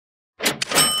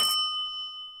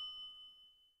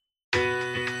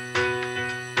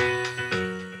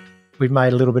we've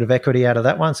made a little bit of equity out of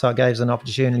that one, so it gave us an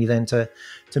opportunity then to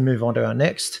move on to our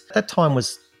next. That time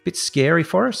was a bit scary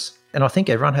for us, and I think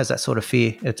everyone has that sort of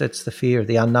fear. It's the fear of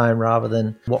the unknown rather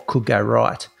than what could go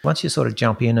right. Once you sort of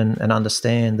jump in and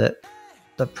understand that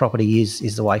the property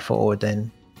is the way forward,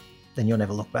 then you'll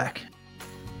never look back.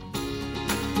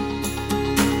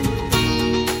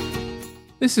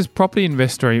 This is Property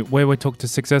Investory, where we talk to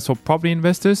successful property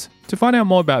investors to find out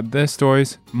more about their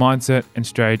stories, mindset, and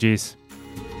strategies.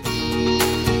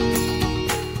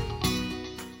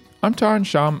 I'm Taran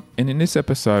Shum, and in this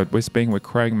episode, we're speaking with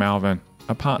Craig Malvern,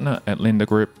 a partner at Linda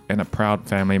Group and a proud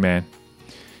family man.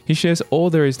 He shares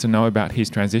all there is to know about his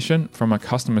transition from a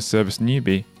customer service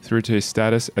newbie through to his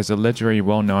status as a legendary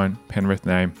well-known Penrith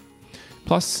name.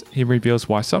 Plus, he reveals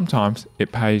why sometimes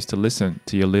it pays to listen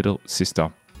to your little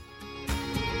sister.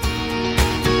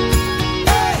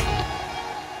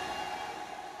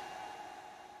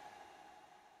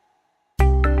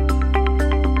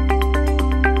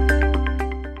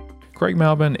 Craig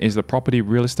Malvern is the property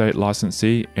real estate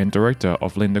licensee and director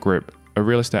of Linda Group, a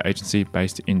real estate agency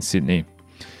based in Sydney.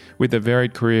 With a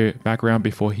varied career background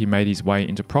before he made his way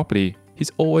into property,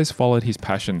 he's always followed his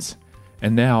passions,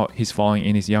 and now he's following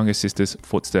in his younger sister's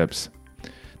footsteps.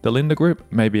 The Linda Group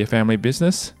may be a family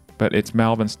business, but it's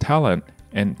Malvern's talent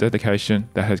and dedication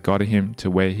that has gotten him to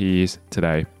where he is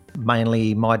today.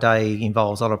 Mainly my day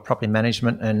involves a lot of property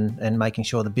management and making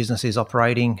sure the business is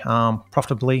operating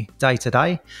profitably day to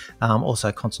day.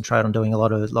 Also concentrate on doing a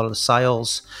lot of the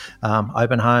sales,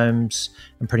 open homes,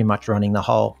 and pretty much running the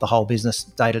whole business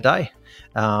day to day.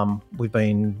 We've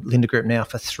been Linda Group now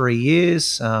for 3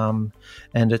 years, and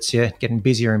it's getting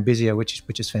busier and busier, which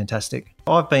is fantastic.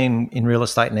 I've been in real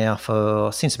estate now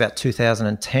since about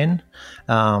 2010.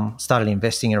 Started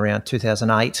investing in around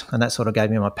 2008, and that sort of gave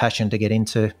me my passion to get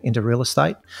into real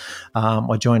estate.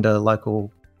 I joined a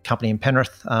local company in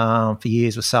Penrith for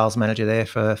years, was sales manager there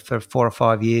for 4 or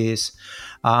 5 years,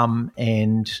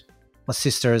 and my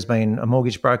sister has been a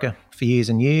mortgage broker for years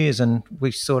and years, and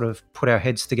we sort of put our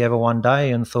heads together one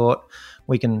day and thought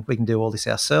we can do all this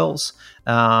ourselves.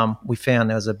 We found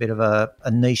there was a bit of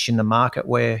a niche in the market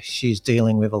where she's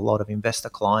dealing with a lot of investor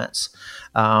clients,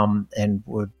 and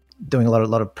we're doing a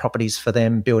lot of properties for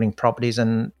them, building properties,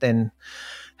 and then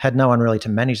had no one really to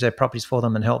manage their properties for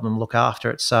them and help them look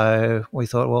after it. So we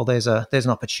thought, well, there's an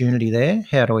opportunity there.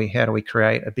 How do we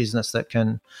create a business that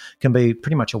can be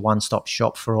pretty much a one-stop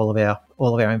shop for all of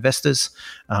our investors,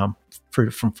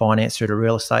 from finance through to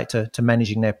real estate to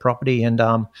managing their property and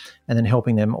then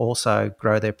helping them also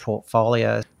grow their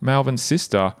portfolio. Malvern's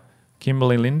sister,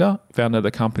 Kimberly Linda, founded the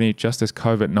company just as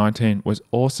COVID-19 was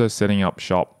also setting up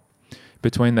shop.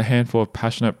 Between the handful of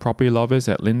passionate property lovers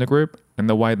at Linda Group and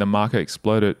the way the market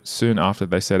exploded soon after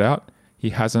they set out, he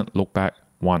hasn't looked back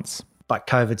once. But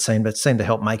COVID seemed to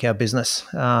help make our business.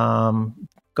 Got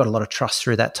a lot of trust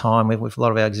through that time with a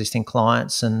lot of our existing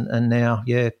clients, and now,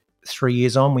 3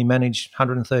 years on, we manage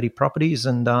 130 properties,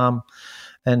 and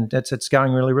it's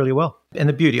going really, really well. And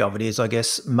the beauty of it is, I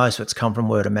guess, most of it's come from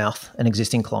word of mouth and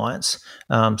existing clients.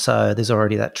 So there's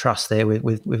already that trust there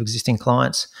with existing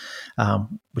clients,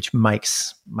 which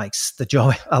makes the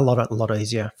job a lot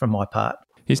easier from my part.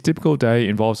 His typical day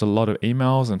involves a lot of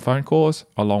emails and phone calls,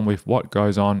 along with what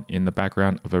goes on in the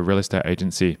background of a real estate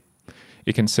agency.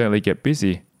 It can certainly get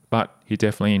busy, but he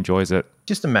definitely enjoys it.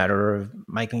 Just a matter of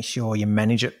making sure you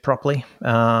manage it properly.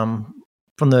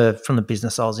 From the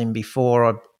business I was in before,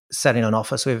 I sat in an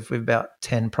office with about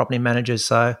 10 property managers,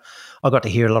 so I got to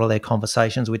hear a lot of their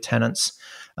conversations with tenants.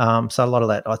 So a lot of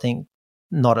that, I think,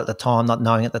 not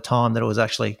knowing at the time that it was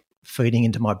actually feeding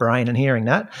into my brain and hearing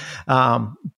that.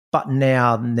 But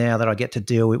now that I get to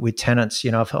deal with tenants,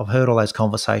 I've heard all those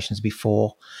conversations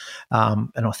before, and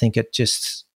I think it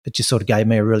just sort of gave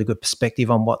me a really good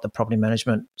perspective on what the property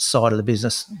management side of the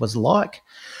business was like.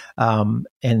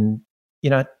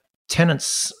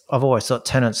 Tenants, I've always thought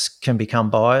tenants can become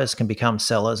buyers, can become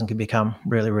sellers, and can become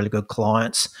really, really good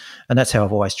clients. And that's how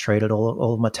I've always treated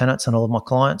all of my tenants and all of my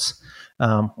clients.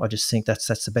 I just think that's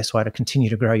the best way to continue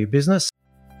to grow your business.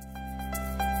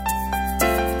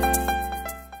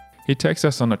 He takes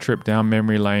us on a trip down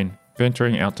memory lane,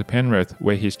 venturing out to Penrith,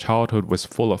 where his childhood was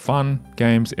full of fun,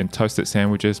 games, and toasted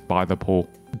sandwiches by the pool.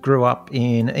 Grew up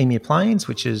in Emu Plains,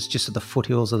 which is just at the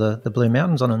foothills of the Blue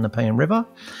Mountains on the Nepean River.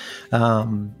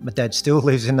 My dad still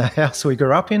lives in the house we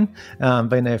grew up in.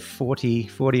 Been there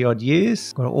 40 odd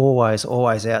years. We're always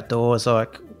outdoors,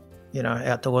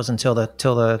 outdoors until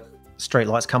the street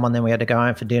lights come on. Then we had to go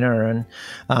home for dinner. And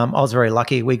I was very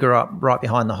lucky. We grew up right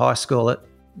behind the high school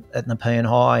at Nepean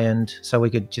High, and so we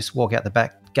could just walk out the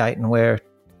back gate, and we're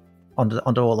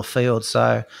onto all the fields.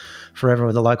 So forever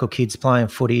with the local kids playing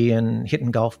footy and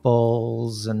hitting golf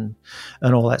balls and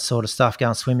all that sort of stuff,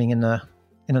 going swimming in the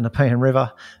Nepean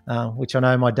River, which I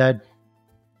know my dad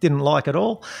didn't like at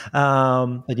all.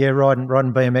 But yeah, riding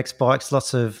BMX bikes,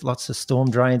 lots of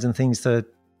storm drains and things to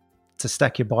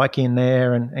stack your bike in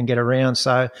there and get around.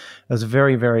 So it was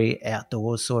very, very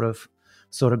outdoors sort of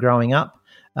growing up.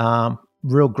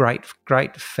 Real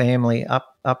great family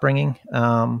upbringing.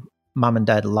 Mum and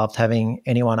dad loved having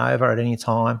anyone over at any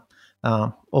time.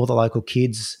 All the local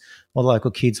kids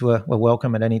were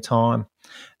welcome at any time.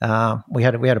 We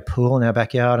had a pool in our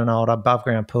backyard, an old above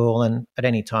ground pool, and at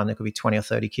any time there could be 20 or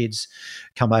 30 kids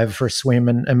come over for a swim,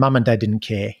 and mum and dad didn't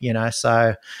care,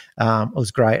 so it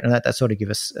was great, and that sort of give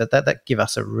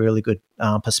us a really good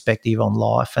perspective on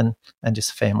life and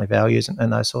just family values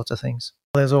and those sorts of things.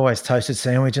 There's always toasted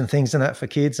sandwich and things in that for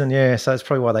kids, and yeah, so it's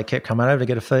probably why they kept coming over to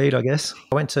get a feed, I guess.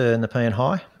 I went to Nepean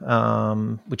High,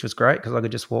 which was great because I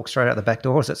could just walk straight out the back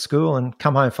doors at school and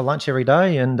come home for lunch every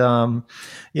day, and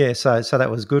so that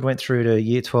was good. Went through to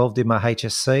year 12, did my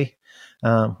HSC.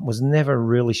 Was never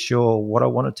really sure what I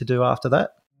wanted to do after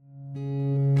that.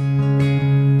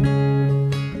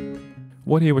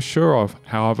 What he was sure of,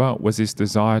 however, was his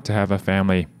desire to have a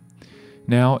family.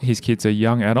 Now his kids are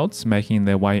young adults making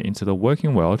their way into the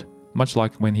working world, much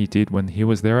like when he did when he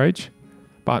was their age.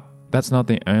 But that's not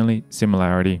the only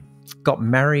similarity. Got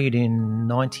married in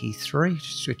 93,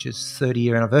 which is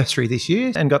 30-year anniversary this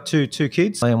year, and got two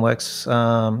kids. Liam works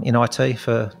in IT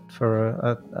for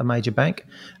a major bank,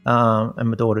 and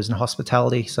my daughter's in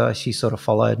hospitality, so she sort of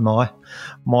followed my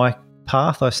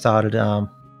path. I started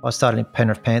in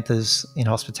Penrith Panthers in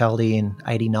hospitality in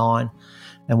 '89,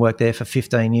 and worked there for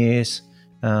 15 years,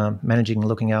 managing and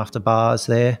looking after bars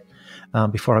there.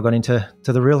 Before I got into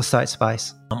the real estate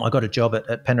space. I got a job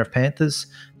at Penrith Panthers,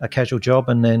 a casual job,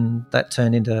 and then that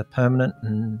turned into permanent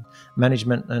and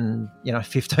management. And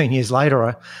 15 years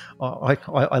later,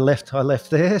 I left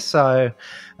there. So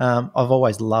I've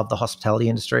always loved the hospitality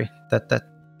industry.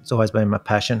 That's always been my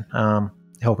passion,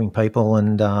 helping people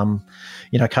and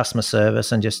customer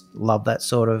service, and just love that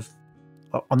sort of.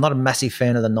 I'm not a massive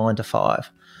fan of the 9 to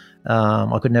 5.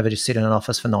 I could never just sit in an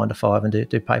office for 9 to 5 and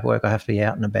do paperwork. I have to be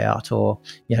out and about, or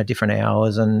different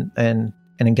hours and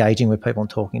engaging with people and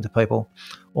talking to people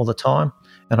all the time.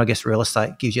 And I guess real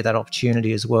estate gives you that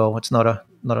opportunity as well. It's not a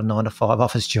 9 to 5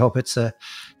 office job. It's a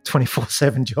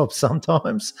 24/7 job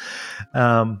sometimes.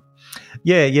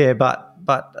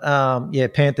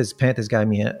 Panthers gave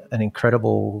me an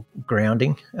incredible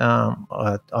grounding.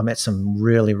 I met some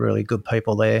really, really good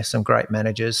people there, some great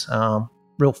managers.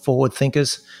 Real forward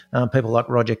thinkers, people like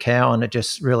Roger Cowan, are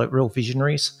just real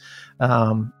visionaries.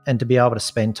 And to be able to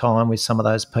spend time with some of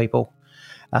those people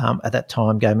at that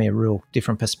time gave me a real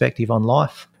different perspective on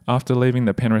life. After leaving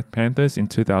the Penrith Panthers in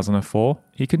 2004,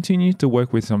 he continued to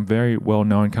work with some very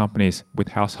well-known companies with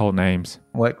household names.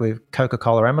 Worked with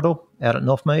Coca-Cola Amador out at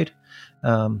Northmead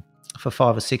for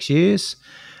 5 or 6 years.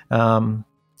 And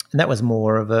that was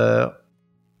more of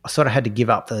I sort of had to give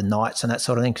up the nights and that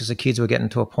sort of thing because the kids were getting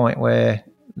to a point where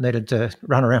needed to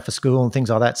run around for school and things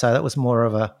like that. So that was more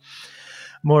of a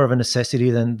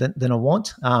necessity than a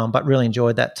want. But really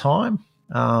enjoyed that time.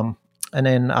 And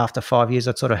then after 5 years,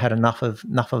 I'd sort of had enough of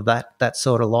that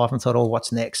sort of life and thought, oh,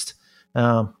 what's next?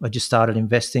 I just started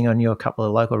investing. I knew a couple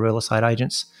of local real estate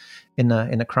agents in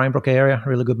the Cranebrook area,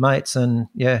 really good mates, and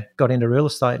got into real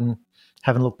estate and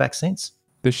haven't looked back since.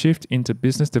 The shift into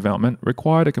business development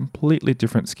required a completely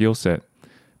different skill set,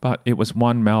 but it was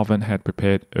one Malvern had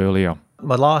prepared earlier.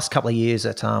 My last couple of years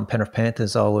at Penrith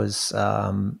Panthers, I was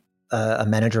a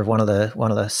manager of one of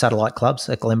the satellite clubs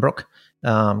at Glenbrook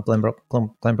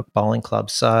Bowling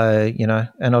Club. So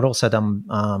and I'd also done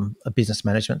a business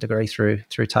management degree through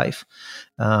TAFE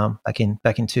back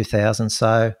in 2000.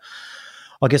 So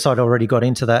I guess I'd already got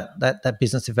into that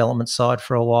business development side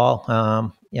for a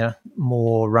while.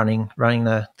 More running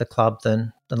the club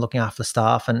than looking after the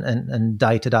staff and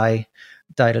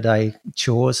day-to-day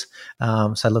chores.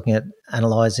 So looking at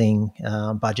analysing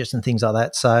budgets and things like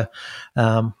that. So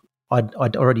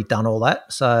I'd already done all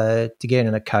that. So to get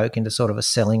into sort of a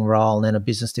selling role and then a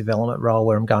business development role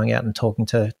where I'm going out and talking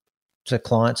to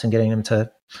clients and getting them to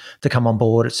come on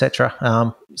board,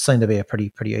 etc., seemed to be a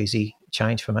pretty easy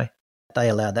change for me. They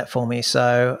allowed that for me.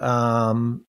 So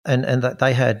and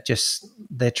they had just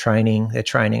their training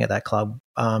at that club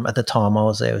at the time I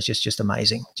was there was just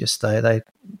amazing. Just they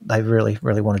really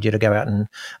wanted you to go out and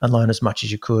learn as much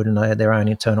as you could, and they had their own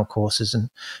internal courses and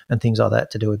things like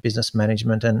that to do with business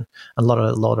management and a lot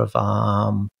of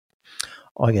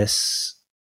I guess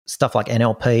stuff like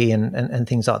NLP and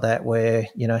things like that, where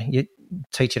you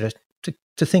teach you to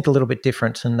to think a little bit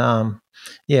different. And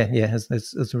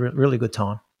it's a really good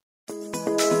time.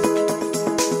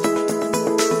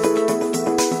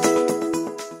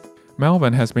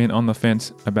 Malvern has been on the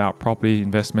fence about property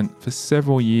investment for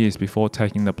several years before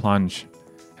taking the plunge.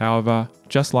 However,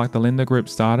 just like the Lindner Group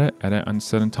started at an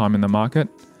uncertain time in the market,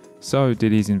 so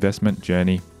did his investment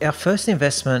journey. Our first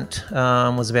investment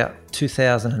was about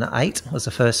 2008. Was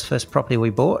the first property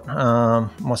we bought.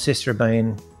 My sister had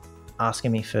been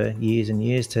asking me for years and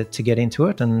years to get into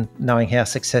it, and knowing how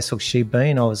successful she'd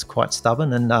been, I was quite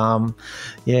stubborn. And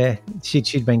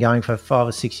she'd been going for 5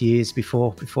 or 6 years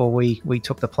before we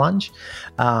took the plunge.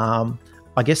 I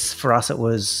guess for us, it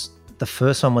was the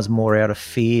first one was more out of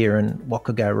fear and what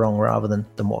could go wrong rather than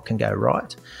what can go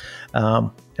right.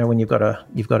 When you've got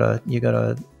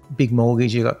a big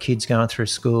mortgage, you've got kids going through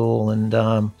school, and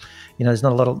there's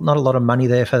not a lot of money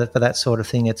there for that sort of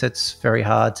thing. It's very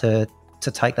hard to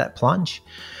take that plunge.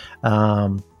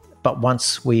 But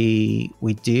once we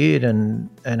did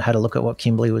and had a look at what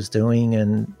Kimberley was doing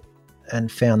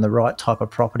and found the right type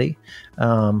of property,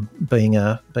 being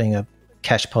a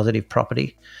cash positive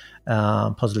property,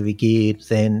 positively geared,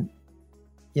 then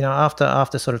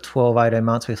after sort of 12, 18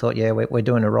 months, we thought, we're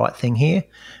doing the right thing here.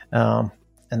 And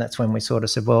that's when we sort of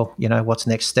said, well, what's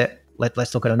next step?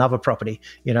 Let's look at another property,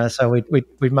 So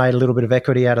we made a little bit of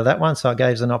equity out of that one, so it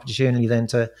gave us an opportunity then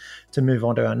to move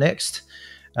on to our next.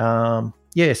 So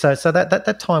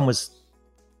that time was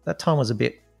a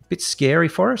bit scary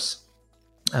for us,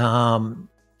 and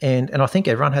I think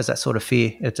everyone has that sort of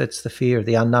fear. It's the fear of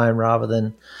the unknown rather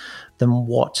than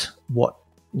what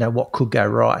could go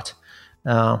right.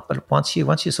 But once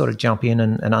you sort of jump in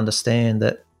and understand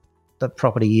that the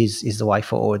property is the way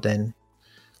forward, then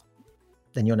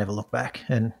you'll never look back.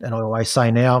 And I always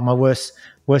say now, my worst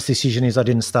decision is I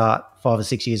didn't start 5 or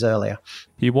 6 years earlier.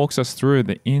 He walks us through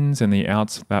the ins and the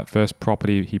outs of that first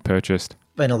property he purchased.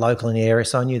 Been a local in the area,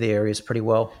 so I knew the areas pretty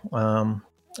well,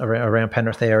 around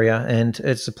Penrith area. And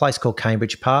it's a place called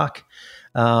Cambridge Park.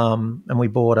 And we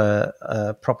bought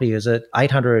a property as an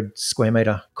 800 square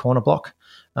metre corner block.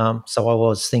 So I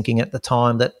was thinking at the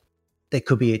time that there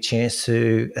could be a chance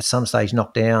to, at some stage,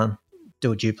 knock down,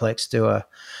 do a duplex,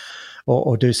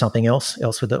 or do something else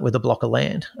with a block of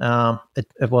land.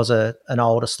 It was an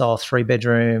older style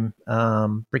 3-bedroom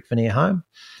brick veneer home.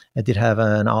 It did have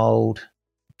an old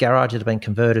garage that had been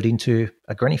converted into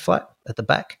a granny flat at the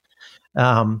back.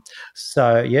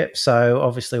 So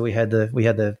obviously we had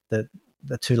the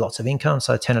 2 lots of income.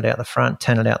 So tenant out the front,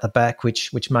 tenant out the back,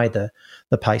 which made the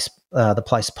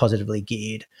place positively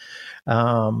geared.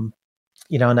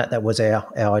 And that was our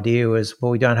idea was,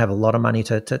 well, we don't have a lot of money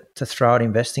to throw at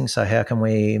investing, so how can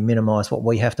we minimise what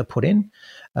we have to put in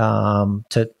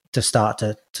to start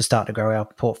to grow our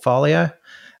portfolio?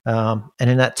 And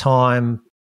in that time,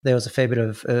 there was a fair bit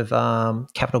of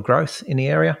capital growth in the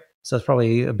area, so it's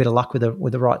probably a bit of luck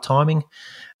with the right timing.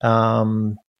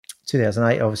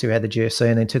 2008, obviously, we had the GFC,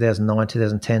 and then 2009,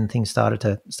 2010, things started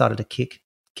to kick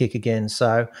again.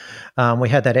 So we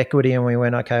had that equity, and we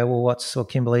went, okay, well,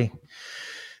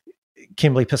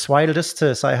 Kimberley persuaded us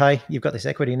to say, hey, you've got this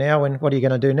equity now, and what are you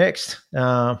going to do next?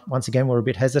 Once again, we're a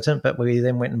bit hesitant, but we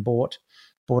then went and bought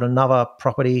another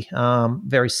property,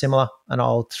 very similar, an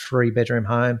old 3-bedroom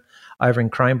home over in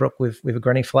Cranebrook with a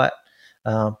granny flat,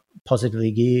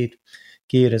 positively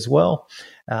geared as well,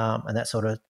 and that sort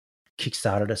of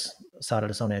started us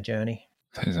on our journey.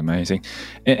 That is amazing.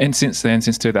 And since then,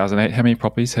 since 2008, how many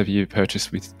properties have you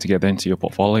purchased together into your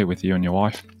portfolio with you and your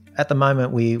wife? At the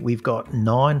moment, we've got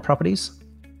 9 properties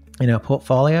in our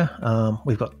portfolio.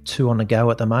 We've got 2 on the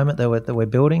go at the moment that we're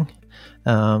building.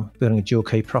 Building a dual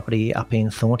key property up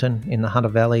in Thornton in the Hunter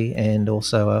Valley, and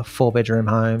also a 4-bedroom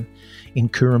home in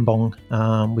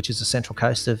Cooranbong, which is the central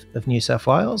coast of New South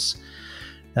Wales.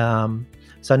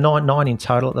 So nine in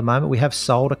total at the moment. We have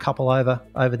sold a couple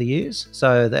over the years.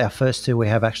 So our first 2, we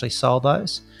have actually sold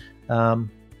those.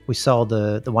 We sold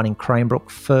the one in Cranebrook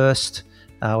first.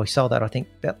 We sold that, I think,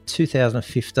 about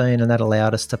 2015, and that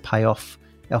allowed us to pay off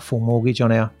our full mortgage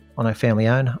on our family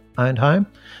owned home,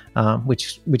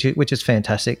 which is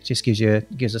fantastic. Just gives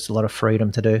us a lot of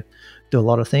freedom to do a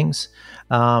lot of things.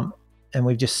 And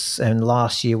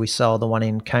last year we sold the one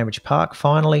in Cambridge Park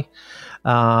finally,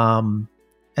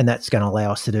 and that's going to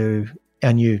allow us to do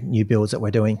our new builds that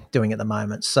we're doing at the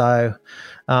moment. So,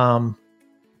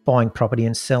 buying property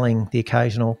and selling the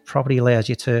occasional property allows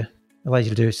you to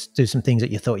do some things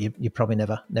that you thought you probably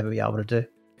never be able to do.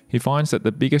 He finds that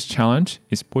the biggest challenge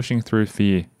is pushing through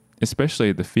fear,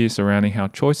 especially the fear surrounding how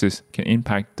choices can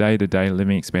impact day-to-day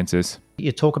living expenses.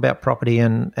 You talk about property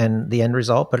and the end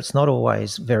result, but it's not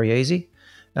always very easy.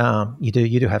 you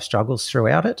do have struggles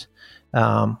throughout it.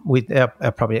 With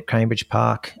our property at Cambridge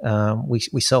Park,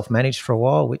 we self-managed for a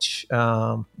while, which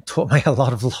taught me a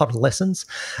lot of lessons.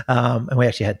 And we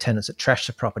actually had tenants that trashed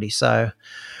the property, so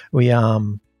we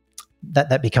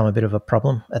that became a bit of a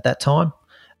problem at that time.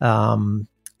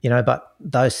 But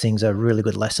those things are really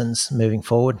good lessons moving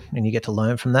forward, and you get to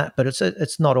learn from that. But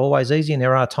it's not always easy, and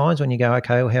there are times when you go,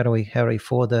 okay, well, how do we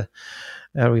afford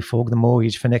the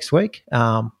mortgage for next week?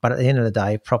 But at the end of the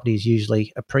day, property is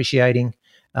usually appreciating,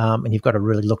 and you've got to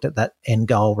really look at that end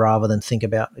goal rather than think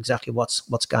about exactly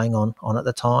what's going on at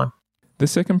the time. The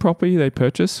second property they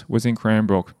purchased was in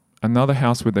Cranbrook, another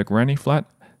house with a granny flat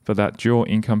for that dual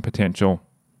income potential.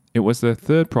 It was the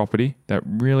third property that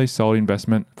really sold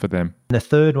investment for them. The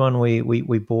third one we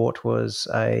bought was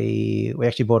we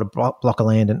actually bought a block of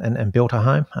land and built a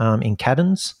home in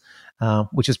Caddons,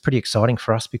 which was pretty exciting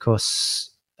for us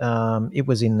because it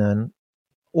was in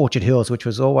Orchard Hills, which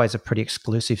was always a pretty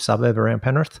exclusive suburb around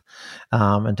Penrith,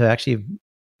 and to actually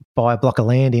buy a block of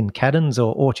land in Caddons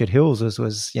or Orchard Hills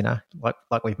was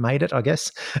like we've made it, I guess.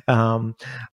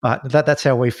 But that's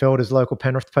how we felt as local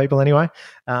Penrith people anyway.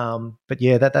 But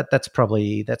yeah, that's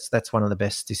probably that's one of the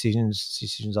best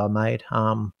decisions I made.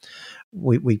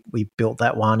 We built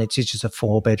that one. It's just a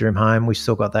 4-bedroom home. We've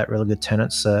still got that really good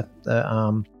tenants are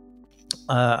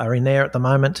in there at the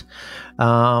moment.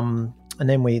 And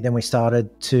then we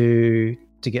started to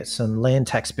get some land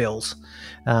tax bills,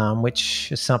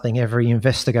 which is something every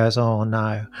investor goes, oh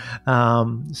no.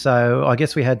 So I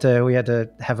guess we had to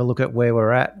have a look at where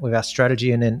we're at with our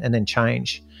strategy and then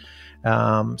change.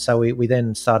 So we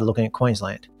then started looking at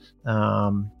Queensland.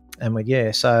 Once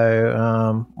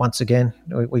again,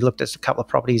 we looked at a couple of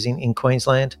properties in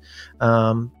Queensland,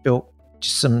 built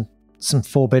just some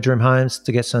 4-bedroom homes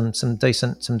to get some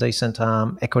decent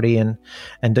equity and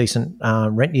decent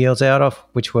rent yields out of,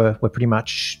 which were pretty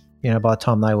much, by the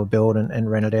time they were built and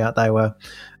rented out, they were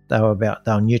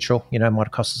neutral. Might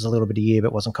have cost us a little bit a year,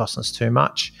 but wasn't costing us too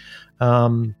much.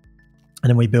 And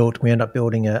then we ended up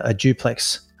building a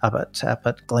duplex up at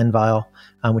Glenvale,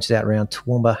 which is out around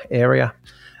Toowoomba area.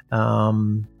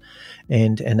 And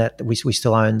that we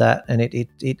still own that, and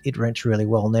it rents really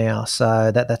well now.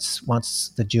 So that's once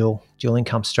the dual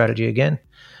income strategy again.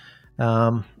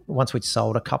 Once we'd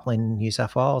sold a couple in New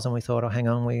South Wales, and we thought, oh, hang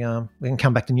on, we can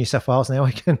come back to New South Wales now.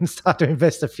 We can start to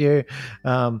invest a few.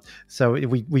 So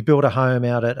we built a home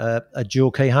out at a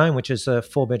dual key home, which is a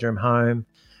 4-bedroom home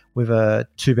with a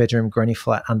 2-bedroom granny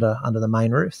flat under the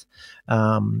main roof.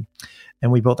 And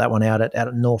we built that one out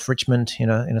at North Richmond, in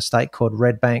a state called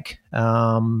Redbank.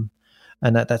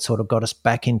 And that sort of got us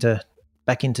back into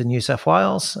New South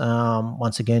Wales.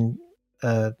 Once again,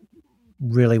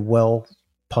 really well,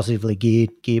 positively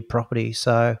geared property.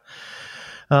 So,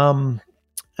 and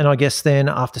I guess then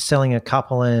after selling a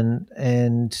couple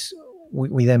and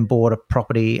we then bought a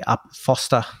property up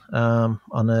Foster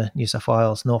on the New South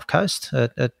Wales North Coast.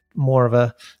 It's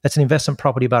an investment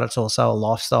property, but it's also a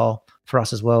lifestyle for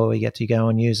us as well. We get to go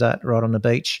and use that right on the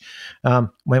beach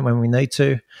when we need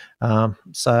to.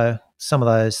 So some of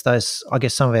those, I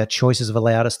guess, some of our choices have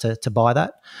allowed us to buy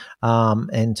that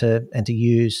and to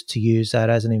use that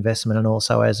as an investment and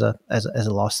also as a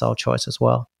lifestyle choice as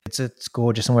well. It's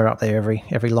gorgeous, and we're up there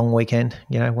every long weekend,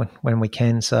 when we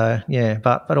can. So yeah,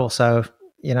 but also,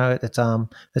 it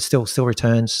still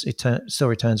returns. Still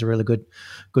returns a really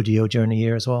good yield during the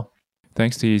year as well.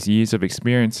 Thanks to his years of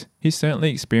experience, he's certainly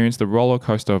experienced the roller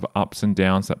coaster of ups and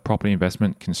downs that property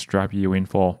investment can strap you in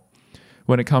for.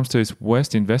 When it comes to his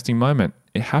worst investing moment,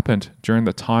 it happened during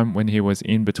the time when he was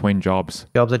in between jobs.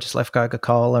 I just left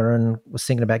Coca-Cola and was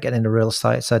thinking about getting into real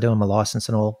estate, so doing my license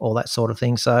and all that sort of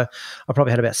thing. So I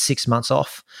probably had about 6 months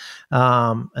off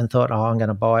and thought, I'm going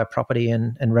to buy a property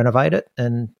and renovate it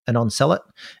and on-sell it.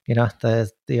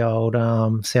 The old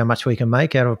see how much we can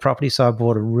make out of a property. So I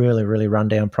bought a really, really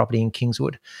rundown property in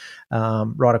Kingswood,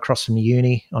 right across from the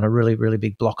uni on a really, really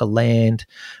big block of land.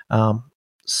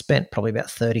 Spent probably about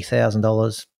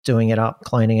 $30,000 doing it up,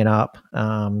 cleaning it up,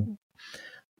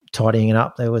 tidying it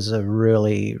up. There was a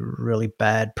really, really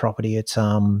bad property. It's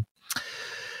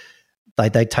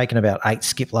they'd taken about 8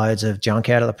 skip loads of junk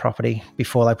out of the property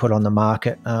before they put it on the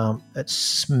market. It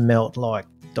smelt like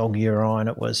dog urine.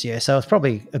 It was, yeah. So it was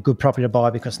probably a good property to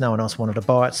buy because no one else wanted to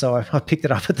buy it. So I picked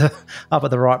it up at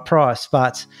the right price.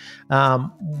 But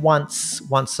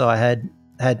once I had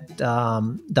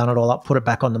done it all up, put it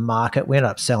back on the market, we ended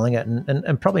up selling it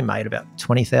and probably made about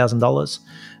 $20,000.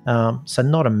 So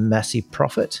not a massive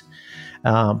profit.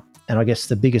 And I guess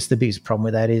the biggest problem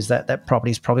with that is that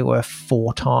property is probably worth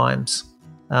 4 times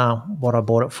what I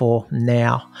bought it for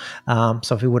now.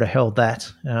 So if we would have held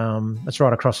that, it's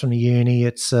right across from the uni.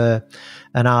 It's an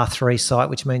R3 site,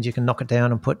 which means you can knock it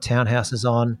down and put townhouses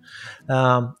on.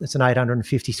 It's an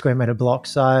 850 square metre block.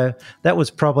 So that was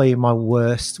probably my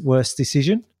worst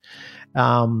decision.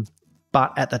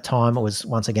 But at the time, it was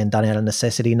once again done out of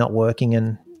necessity, not working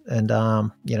and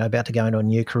about to go into a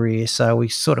new career. So we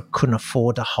sort of couldn't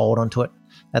afford to hold onto it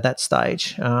at that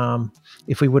stage.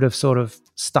 If we would have sort of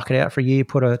stuck it out for a year,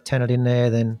 put a tenant in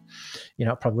there, then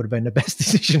it probably would have been the best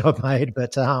decision I've made.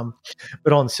 But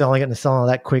on selling it and selling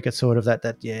it that quick, it's sort of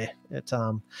it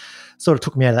sort of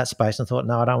took me out of that space and thought,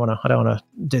 no, I don't want to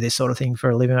do this sort of thing for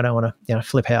a living. I don't want to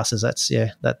flip houses. That's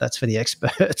for the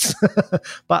experts.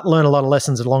 But learn a lot of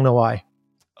lessons along the way.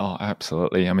 Oh,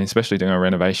 absolutely. I mean, especially doing a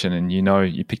renovation, and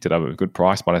you picked it up at a good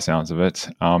price by the sounds of it.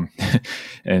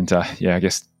 And I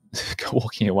guess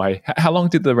walking away. How long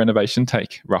did the renovation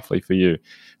take roughly for you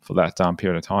for that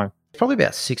period of time? Probably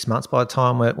about 6 months by the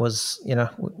time where it was,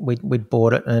 we'd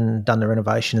bought it and done the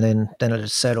renovation, and then it had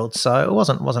settled. So it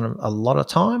wasn't a lot of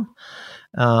time.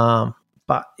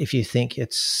 But if you think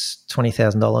it's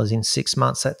 $20,000 in 6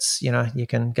 months, that's, you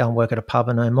can go and work at a pub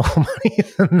and earn more money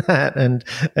than that. And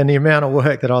the amount of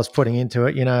work that I was putting into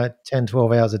it, 10,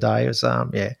 12 hours a day was,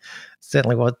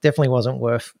 definitely wasn't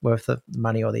worth the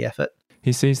money or the effort.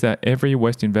 He sees that every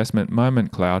West investment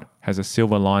moment cloud has a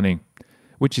silver lining,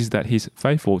 which is that he's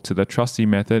faithful to the trustee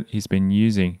method he's been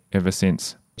using ever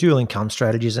since. Dual income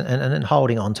strategies and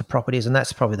holding on to properties, and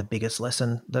that's probably the biggest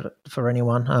lesson that for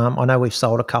anyone. I know we've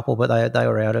sold a couple, but they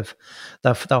were they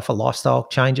were for lifestyle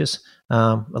changes,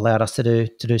 allowed us to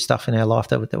do stuff in our life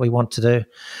that we want to do.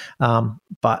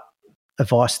 But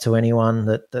advice to anyone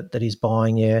that is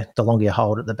buying, the longer you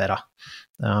hold it, the better.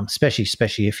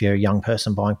 Especially if you're a young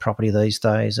person buying property these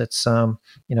days. It's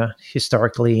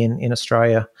historically in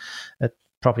Australia,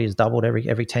 property has doubled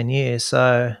every 10 years.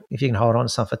 So if you can hold on to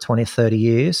something for 20, 30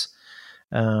 years,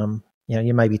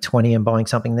 you may be 20 and buying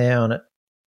something now,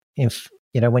 and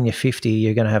when you're 50,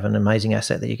 you're going to have an amazing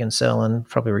asset that you can sell and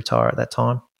probably retire at that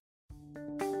time.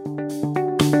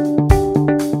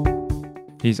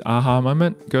 His aha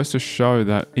moment goes to show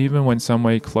that even when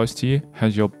somewhere close to you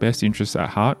has your best interests at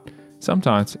heart,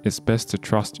 sometimes it's best to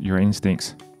trust your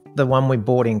instincts. The one we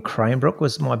bought in Cranebrook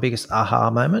was my biggest aha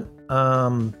moment,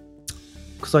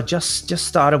 because I just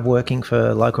started working for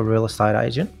a local real estate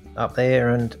agent up there,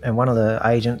 and one of the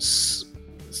agents,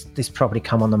 this property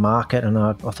come on the market, and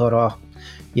I thought,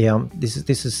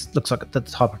 this looks like the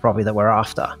type of property that we're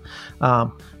after,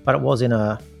 but it was in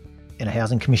a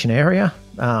housing commission area.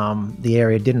 The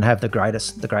area didn't have the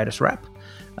greatest rap.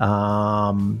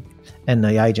 And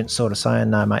the agent's sort of saying,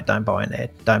 no, mate, don't buy in there.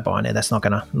 That's no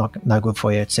good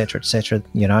for you, et cetera,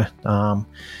 and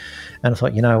I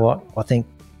thought, you know what? I think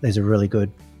there's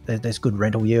there's good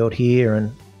rental yield here,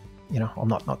 and I'm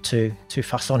not too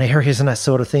fussed on areas and that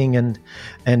sort of thing, and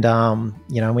we end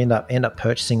up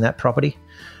purchasing that property,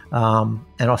 and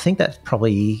I think that's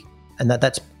probably, and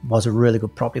that was a really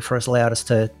good property for us, allowed us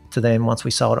to then, once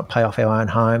we sold it, pay off our own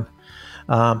home,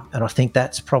 and I think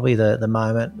that's probably the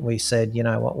moment we said, you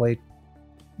know what, we're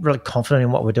really confident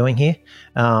in what we're doing here,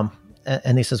 and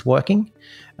this is working,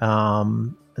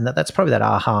 and that's probably that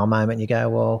aha moment. You go,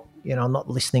 well, I'm not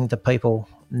listening to people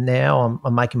now.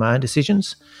 I'm making my own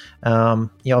decisions.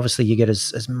 Obviously you get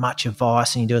as much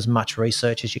advice and you do as much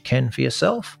research as you can for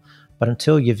yourself, but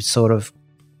until you've sort of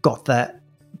got that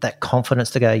confidence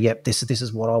to go, yep, this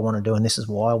is what I want to do and this is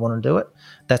why I want to do it,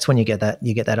 that's when you get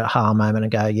that aha moment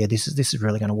and go, yeah, this is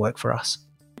really going to work for us.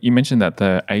 You mentioned that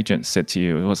the agent said to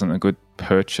you it wasn't a good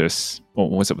purchase, or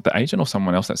was it the agent or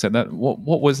someone else that said that? What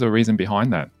was the reason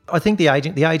behind that? I think the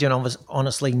agent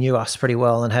honestly knew us pretty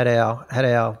well and had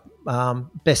our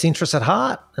best interests at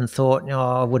heart, and thought,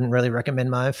 I wouldn't really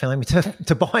recommend my own family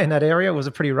to buy in that area. It was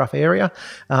a pretty rough area.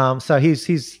 So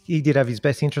he did have his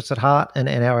best interests at heart and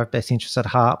our best interests at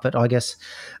heart. But I guess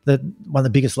one of the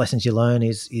biggest lessons you learn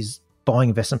is buying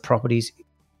investment properties,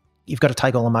 you've got to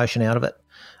take all emotion out of it.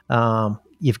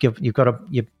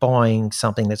 You're buying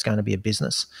something that's going to be a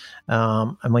business,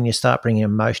 and when you start bringing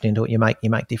emotion into it, you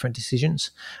make different decisions.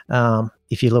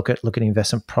 If you look at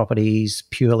investment properties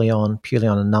purely on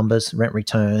the numbers, rent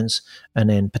returns, and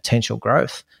then potential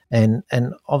growth, and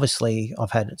obviously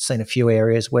I've seen a few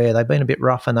areas where they've been a bit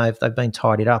rough and they've been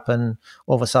tidied up, and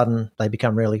all of a sudden they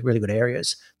become really, really good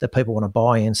areas that people want to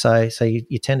buy in. So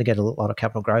you tend to get a lot of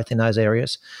capital growth in those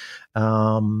areas.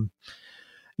 So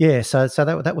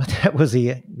that was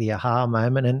the aha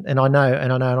moment, and I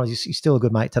know he's still a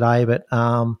good mate today, but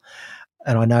and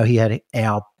I know he had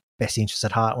our best interests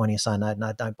at heart when he's saying,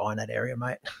 no, don't buy in that area,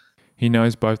 mate. He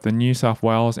knows both the New South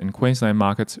Wales and Queensland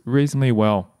markets reasonably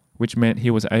well, which meant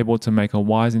he was able to make a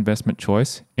wise investment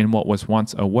choice in what was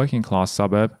once a working-class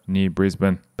suburb near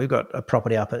Brisbane. We've got a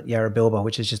property up at Yarrabilba,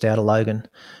 which is just out of Logan,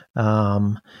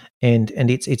 and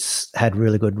it's had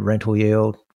really good rental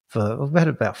yield. We've had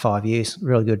about 5 years,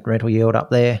 really good rental yield up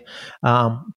there.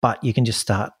 But you can just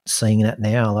start seeing that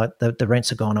now. Like the rents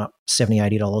have gone up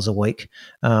 $70, $80 a week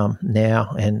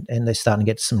now, and they're starting to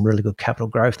get some really good capital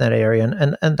growth in that area.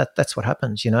 And that's what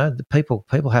happens, The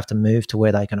people have to move to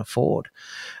where they can afford,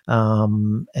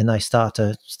 and they start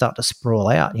to sprawl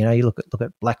out. You look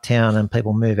at Blacktown, and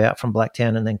people move out from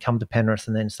Blacktown and then come to Penrith,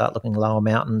 and then start looking lower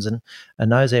mountains and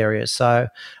those areas. So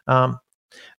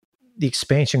the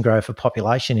expansion growth of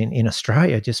population in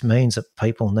Australia just means that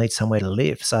people need somewhere to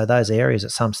live. So those areas at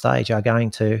some stage are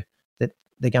going to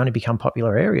become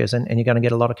popular areas, and you're going to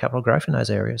get a lot of capital growth in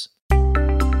those areas.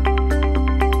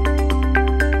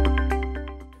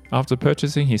 After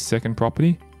purchasing his second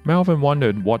property, Malvern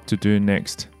wondered what to do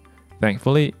next.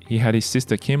 Thankfully, he had his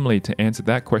sister Kimberly to answer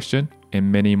that question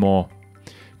and many more.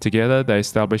 Together, they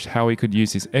established how he could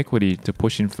use his equity to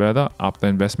push him further up the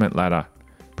investment ladder,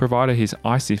 provided his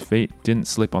icy feet didn't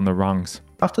slip on the rungs.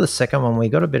 After the second one, we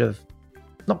got a bit of,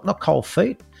 not cold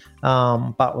feet,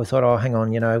 but we thought, hang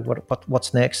on,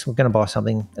 what's next? We're going to buy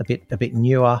something a bit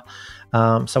newer.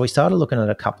 So we started looking at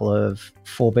a couple of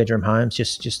 4-bedroom homes,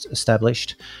 just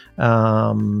established,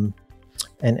 and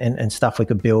stuff we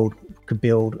could build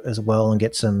as well, and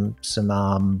get some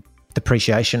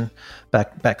depreciation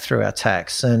back through our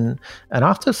tax. And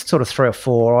after sort of 3 or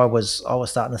 4, I was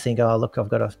starting to think, look,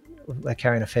 we're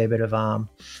carrying a fair bit of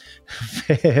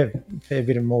fair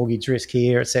bit of mortgage risk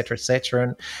here, et cetera,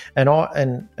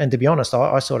 and to be honest,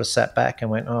 I sort of sat back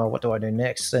and went, what do I do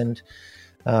next? And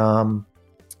it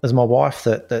was my wife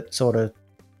that sort of,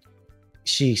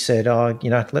 she said,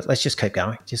 let's just keep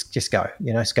going, just go,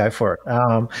 just go for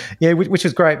it. Which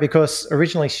was great, because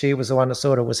originally she was the one that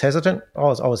sort of was hesitant. I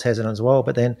was hesitant as well,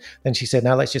 but then she said,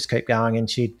 no, let's just keep going. And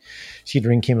she'd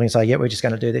ring Kimberly and say, yeah, we're just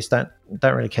going to do this. Don't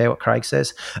really care what Craig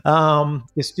says.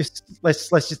 Let's just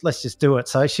do it.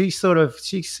 So she sort of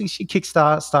she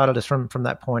started us from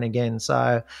that point again.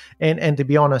 So and to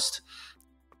be honest,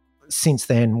 since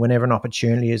then, whenever an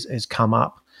opportunity has come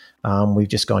up, we've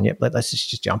just gone, let's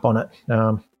just jump on it.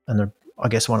 I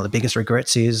guess one of the biggest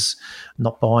regrets is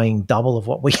not buying double of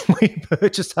what we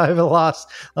purchased over the last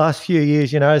few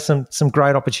years. Some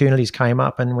great opportunities came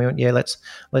up, and we went, let's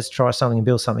try something and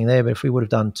build something there. But if we would have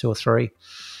done 2 or 3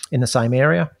 in the same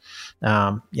area,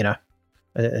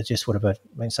 it just would have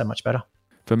been so much better.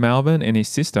 For Malvern and his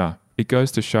sister, it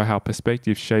goes to show how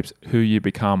perspective shapes who you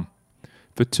become.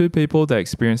 For 2 people that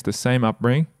experienced the same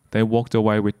upbringing, they walked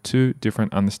away with 2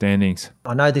 different understandings.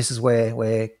 I know this is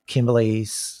where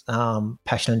Kimberly's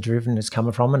passion and driven is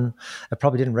coming from, and it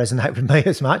probably didn't resonate with me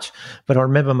as much. But I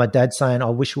remember my dad saying, I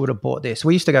wish we would have bought this.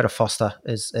 We used to go to Foster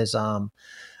as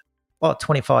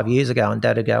 25 years ago, and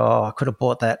Dad would go, I could have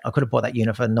bought that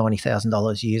unit for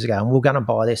 $90,000 years ago, and we we're going to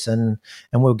buy this, and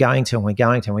we're going to, and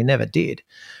we never did.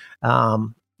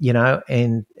 And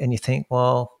you think,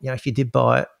 well, if you did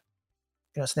buy it,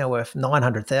 it's now worth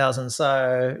 900,000.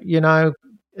 So,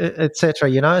 et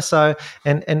cetera, so,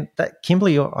 and that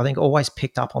Kimberly, I think, always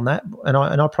picked up on that. And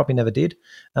I probably never did.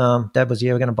 Dad was,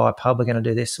 we're going to buy a pub. We're going to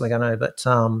do this. We're going to, but,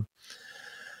 and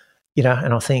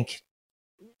I think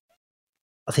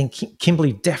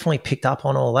Kimberly definitely picked up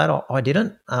on all that. I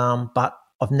didn't. But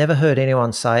I've never heard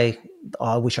anyone say,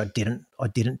 I wish I didn't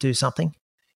do something.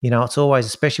 It's always,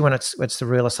 especially when it's the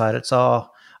real estate, it's,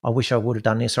 I wish I would have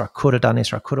done this, or I could have done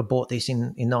this, or I could have bought this in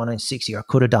 1960, or I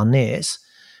could have done this,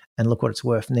 and look what it's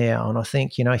worth now. And I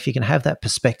think, if you can have that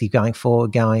perspective going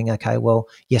forward, going, okay, well,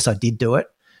 yes, I did do it.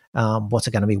 What's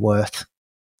it going to be worth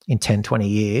in 10, 20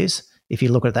 years? If you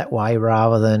look at it that way,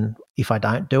 rather than if I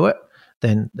don't do it,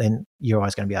 then you're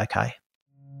always going to be okay.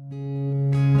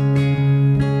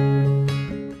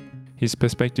 His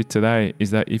perspective today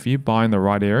is that if you buy in the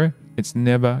right area, it's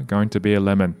never going to be a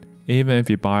lemon, even if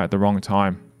you buy at the wrong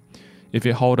time. If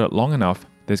you hold it long enough,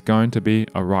 there's going to be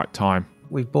a right time.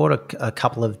 We bought a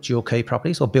couple of dual key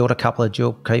properties, or built a couple of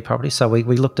dual key properties. So we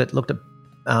looked at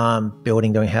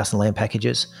doing house and land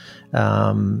packages,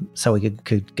 so we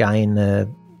could gain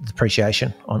the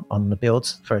depreciation on the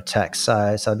builds for a tax.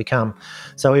 So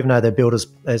even though they're built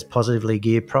as positively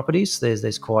geared properties,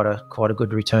 there's quite a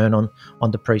good return on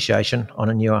depreciation on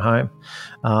a newer home.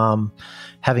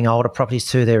 Having older properties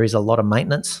too, there is a lot of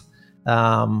maintenance.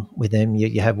 With them,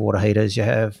 you have water heaters, you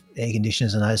have air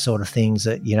conditioners, and those sort of things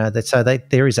that so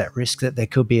there is that risk that there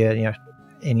could be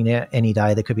any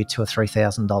day there could be $2,000 or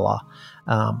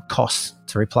 $3,000 costs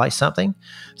to replace something.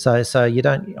 So you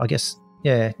don't, I guess,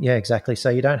 yeah, exactly. So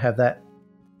you don't have that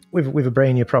with a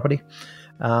brand new property,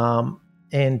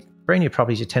 and brand new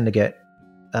properties you tend to get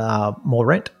more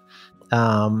rent,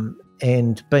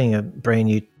 and being a brand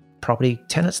new property,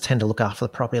 tenants tend to look after the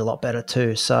property a lot better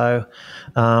too. So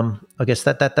I guess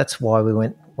that's why we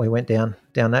went down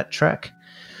that track.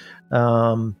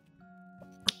 And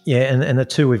the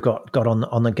two we've got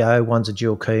on the go. One's a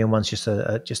dual key, and one's just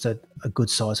a good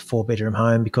sized 4-bedroom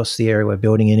home, because the area we're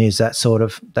building in is that sort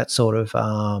of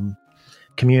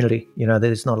community.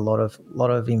 There's not a lot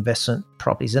of investment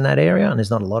properties in that area, and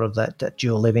there's not a lot of that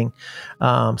dual living.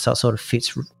 So it sort of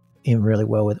fits in really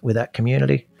well with that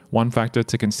community. One factor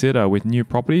to consider with new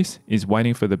properties is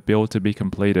waiting for the build to be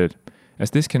completed,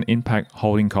 as this can impact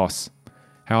holding costs.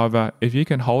 However, if you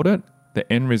can hold it, the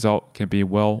end result can be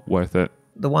well worth it.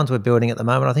 The ones we're building at the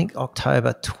moment, I think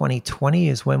October 2020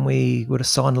 is when we would have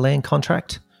signed a land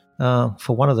contract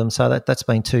for one of them. So that's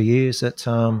been 2 years that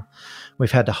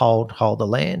we've had to hold the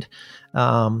land.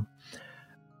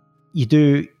 You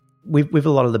do with a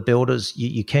lot of the builders,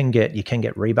 you can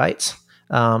get rebates.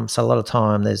 So a lot of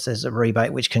time there's a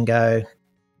rebate which can go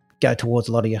towards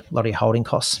a lot of your holding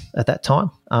costs at that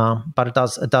time. But it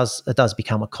does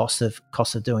become a cost of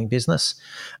doing business.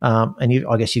 And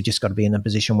I guess you've just got to be in a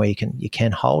position where you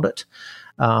can hold it.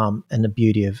 And the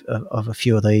beauty of a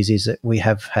few of these is that we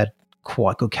have had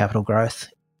quite good capital growth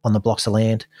on the blocks of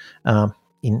land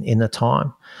in the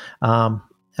time. And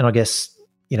I guess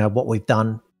what we've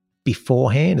done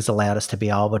beforehand has allowed us to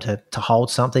be able to hold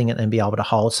something and be able to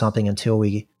hold something until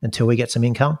we get some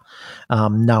income,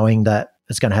 knowing that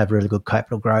it's going to have really good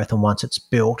capital growth, and once it's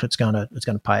built, it's going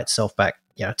to pay itself back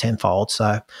tenfold.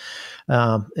 So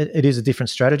it is a different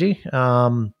strategy,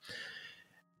 and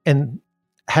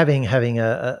having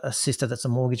a sister that's a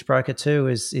mortgage broker too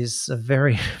is a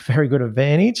very, very good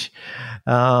advantage,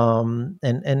 and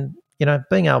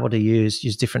being able to use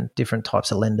different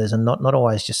types of lenders, and not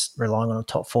always just relying on the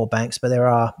top 4 banks, but there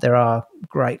are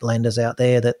great lenders out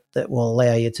there that will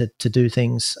allow you to do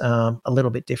things a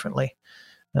little bit differently.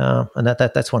 And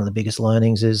that's one of the biggest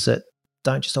learnings, is that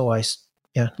don't just always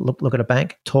look at a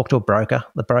bank. Talk to a broker.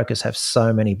 The brokers have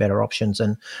so many better options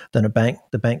than a bank.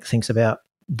 The bank thinks about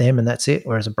them and that's it,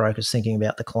 whereas a broker's thinking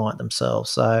about the client themselves.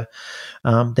 So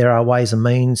there are ways and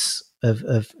means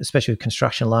of especially with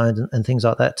construction loans and things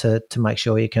like that to make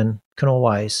sure you can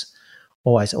always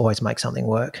make something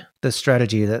work. The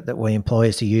strategy that we employ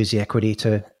is to use the equity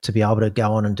to be able to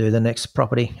go on and do the next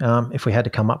property. If we had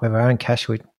to come up with our own cash,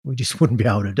 we just wouldn't be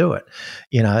able to do it.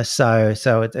 So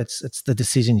it's the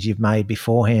decisions you've made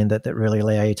beforehand that really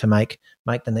allow you to make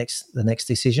the next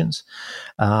decisions,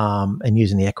 and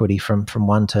using the equity from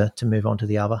one to move on to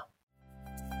the other.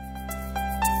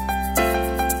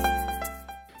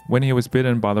 When he was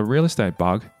bitten by the real estate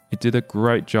bug, it did a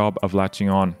great job of latching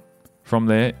on. From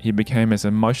there, he became as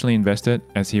emotionally invested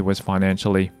as he was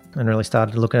financially. And really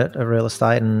started to look at real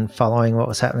estate and following what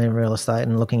was happening in real estate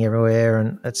and looking everywhere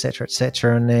and et cetera, et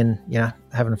cetera. And then,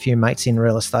 having a few mates in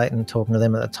real estate and talking to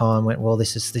them at the time went, well,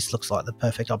 this looks like the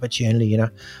perfect opportunity.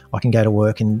 I can go to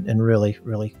work and really,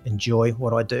 really enjoy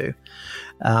what I do.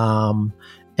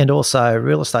 And also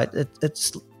real estate,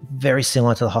 it's very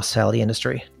similar to the hospitality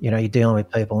industry. You're dealing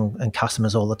with people and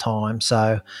customers all the time.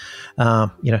 So,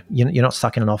 you're not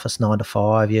stuck in an office 9 to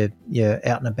 5. You're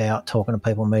out and about, talking to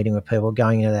people, meeting with people,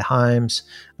 going into their homes.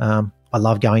 I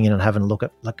love going in and having a look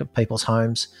at people's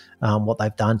homes, what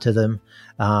they've done to them.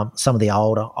 Some of the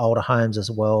older homes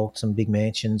as well, some big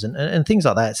mansions and things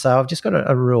like that. So I've just got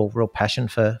a real passion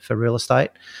for real estate.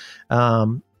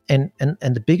 And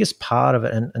the biggest part of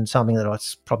it, and something that I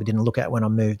probably didn't look at when I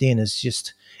moved in, is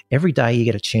just every day you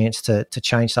get a chance to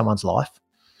change someone's life.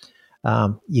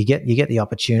 You get the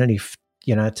opportunity,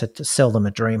 to sell them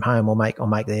a dream home or make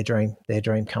their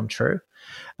dream come true.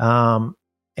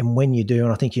 And when you do,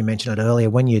 and I think you mentioned it earlier,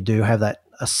 when you do have a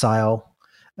sale,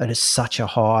 it is such a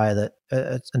high that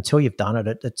until you've done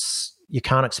it, it's you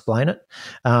can't explain it.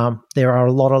 There are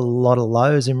a lot of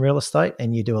lows in real estate,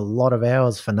 and you do a lot of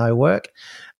hours for no work.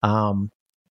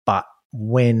 But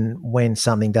when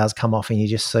something does come off and you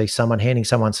just see someone handing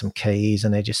someone some keys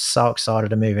and they're just so excited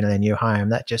to move into their new home,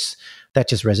 that just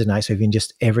resonates with you, and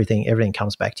just everything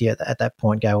comes back to you at that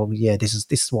point. Go, well, yeah, this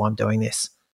is why I'm doing this.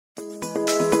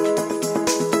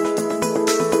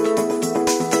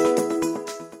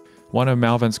 One of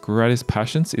Malvern's greatest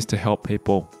passions is to help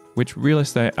people, which real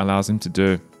estate allows him to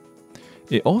do.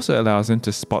 It also allows him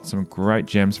to spot some great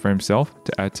gems for himself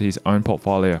to add to his own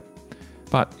portfolio.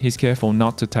 But he's careful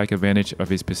not to take advantage of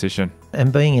his position.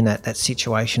 And being in that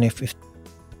situation, if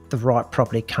the right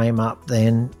property came up,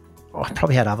 then I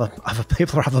probably had other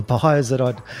people or other buyers that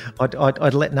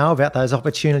I'd let know about those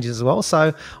opportunities as well.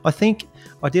 So I think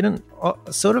I didn't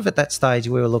sort of at that stage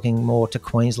we were looking more to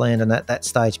Queensland and that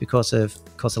stage because of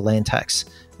land tax.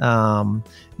 So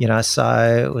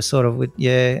it was sort of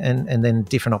and then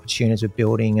different opportunities with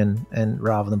building and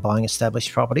rather than buying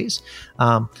established properties.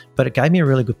 But it gave me a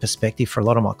really good perspective for a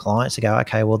lot of my clients to go,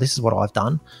 okay, well, this is what I've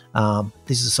done.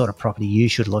 This is the sort of property you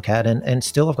should look at. And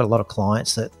still I've got a lot of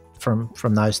clients that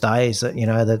from those days that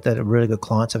that are really good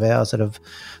clients of ours that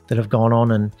have gone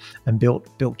on and built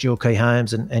dual key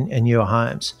homes and newer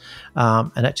homes,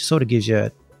 and that just sort of gives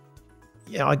you,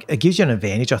 it gives you an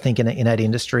advantage, I think, in that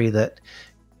industry that,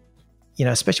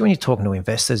 especially when you're talking to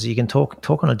investors, you can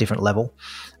talk on a different level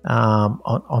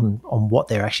on what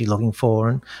they're actually looking for.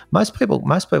 And most people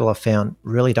I've found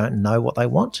really don't know what they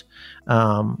want,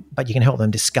 but you can help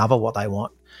them discover what they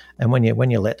want. And when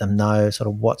you let them know sort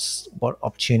of what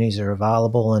opportunities are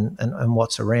available and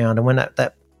what's around, and when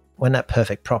that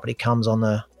perfect property comes on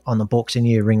the books, and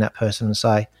you ring that person and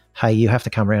say, hey, you have to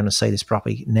come around and see this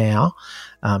property now,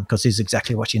 because this is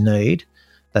exactly what you need.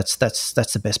 That's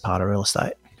the best part of real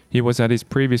estate. He was at his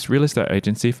previous real estate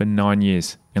agency for 9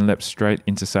 years and leapt straight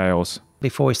into sales.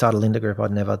 Before we started Linda Group,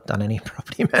 I'd never done any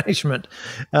property management.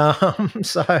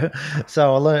 So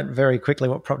I learned very quickly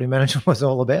what property management was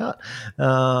all about,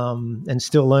 and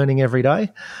still learning every day,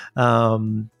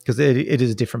 because it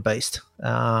is a different beast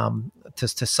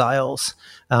to sales,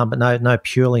 but no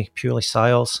purely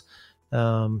sales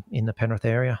in the Penrith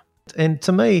area. And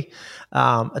to me,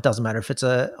 it doesn't matter if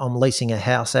I'm leasing a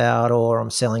house out or I'm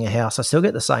selling a house. I still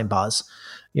get the same buzz,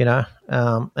 and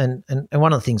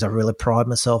one of the things I really pride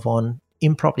myself on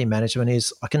in property management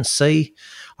is I can see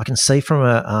from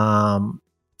an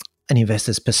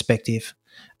investor's perspective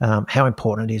how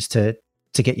important it is to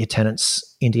get your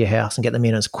tenants into your house and get them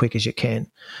in as quick as you can.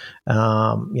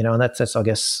 And that's I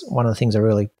guess one of the things I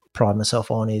really pride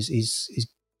myself on is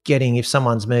getting, if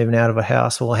someone's moving out of a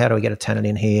house, well, how do we get a tenant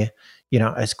in here,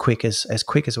 as quick as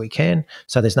we can,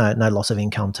 so there's no loss of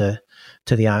income to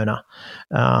the owner,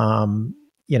 and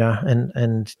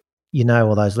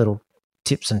all those little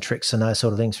tips and tricks and those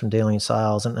sort of things from dealing in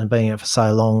sales and being in it for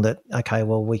so long that, okay,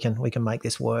 well, we can make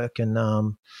this work. And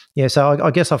so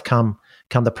I guess I've come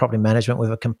to property management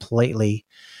with a completely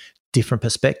different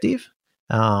perspective,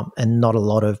 and not a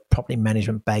lot of property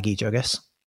management baggage, I guess.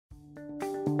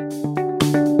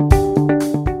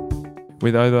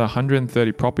 With over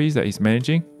 130 properties that he's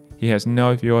managing, he has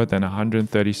no fewer than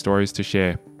 130 stories to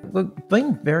share. We've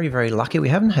been very, very lucky. We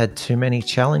haven't had too many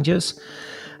challenges.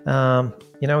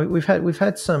 We've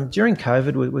had some during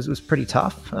COVID. Was pretty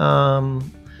tough.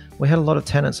 We had a lot of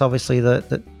tenants, obviously,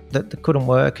 that couldn't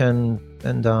work and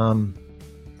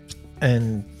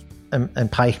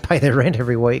pay their rent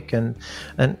every week and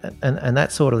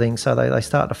that sort of thing. So they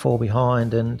start to fall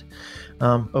behind. And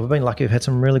but we've been lucky. We've had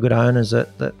some really good owners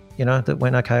that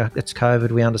went, okay, it's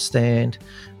COVID, we understand.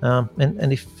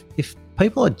 And if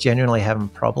people are genuinely having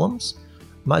problems,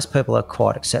 most people are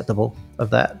quite acceptable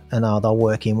of that, and they'll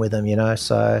work in with them,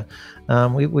 So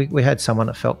we had someone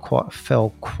that fell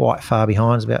quite far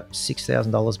behind, about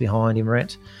 $6,000 behind in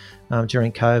rent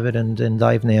during COVID, and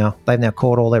they've now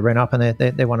caught all their rent up, and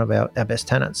they're one of our best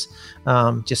tenants.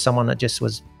 Just someone that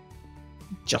just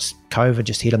COVID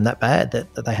just hit them that bad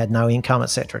that they had no income,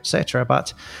 etc., etc.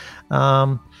 But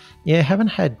haven't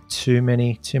had too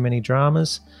many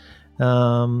dramas.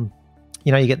 You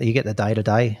get the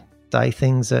day-to-day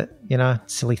things that,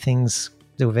 silly things,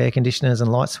 do with air conditioners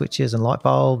and light switches and light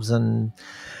bulbs and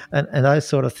those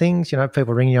sort of things.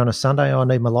 People ring you on a Sunday, I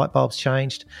need my light bulbs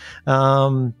changed.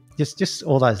 Just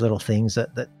all those little things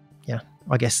that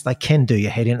I guess they can do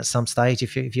your head in at some stage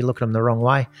if you look at them the wrong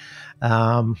way,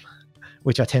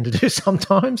 which I tend to do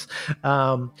sometimes.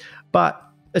 But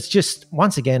it's just,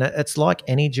 once again, it's like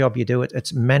any job you do,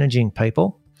 it's managing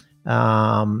people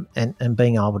and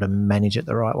being able to manage it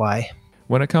the right way.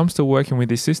 When it comes to working with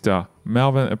his sister,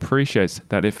 Malvern appreciates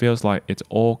that it feels like it's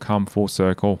all come full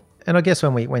circle. And I guess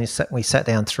when we sat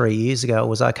down 3 years ago, it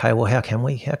was, okay, well, how can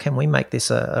we make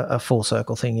this a full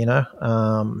circle thing?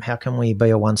 How can we be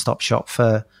a one-stop shop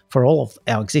for all of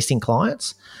our existing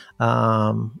clients,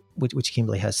 which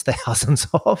Kimberley has thousands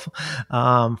of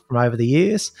from over the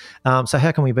years. So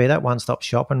how can we be that one-stop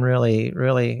shop and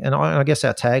really, and I guess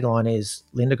our tagline is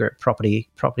Linda Group, property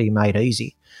made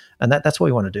easy. And that's what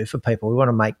we want to do for people. We want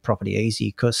to make property easy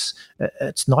because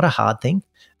it's not a hard thing.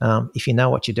 If you know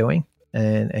what you're doing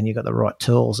and you've got the right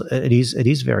tools, it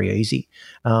is very easy.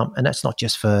 And that's not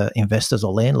just for investors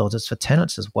or landlords, it's for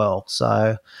tenants as well.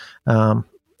 So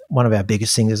one of our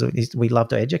biggest things is we love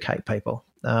to educate people.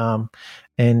 And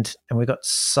and we've got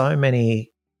so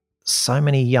many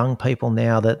young people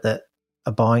now that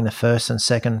are buying the first and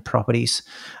second properties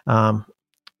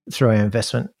through our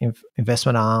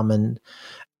investment arm, and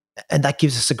that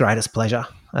gives us the greatest pleasure.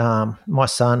 My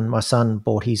son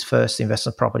bought his first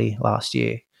investment property last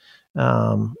year,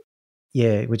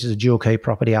 which is a dual key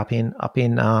property up in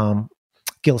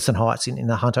Gilson Heights in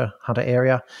the Hunter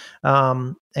area,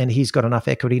 and he's got enough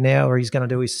equity now where he's going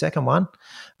to do his second one,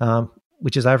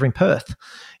 which is over in Perth.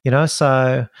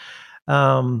 So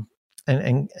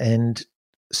and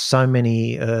so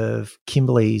many of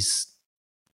Kimberley's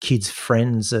kids'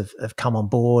 friends have come on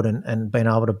board and been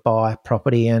able to buy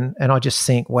property, and I just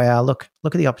think, wow, look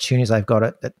at the opportunities they've got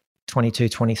at 22,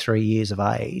 23 years of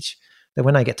age, that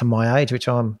when they get to my age, which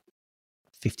I'm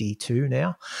 52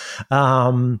 now,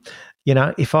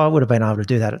 if I would have been able to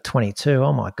do that at 22,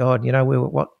 oh my God,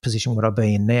 what position would I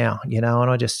be in now? And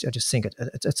I just think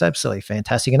it's absolutely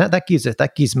fantastic, and that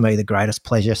gives me the greatest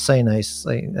pleasure, seeing these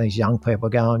young people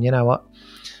going, you know what,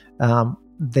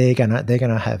 they're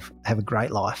gonna have a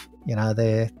great life.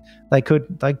 They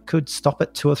could stop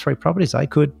at 2 or 3 properties. They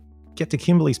could get to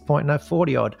Kimberley's point,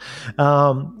 40 odd.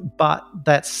 But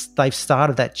they've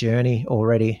started that journey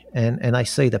already, and they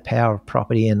see the power of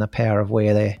property and the power of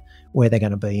where they're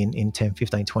going to be in 10,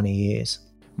 15, 20 years.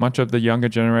 Much of the younger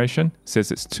generation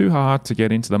says it's too hard to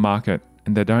get into the market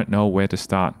and they don't know where to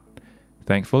start.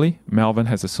 Thankfully, Malvern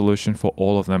has a solution for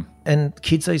all of them. And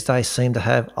kids these days seem to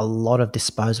have a lot of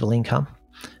disposable income.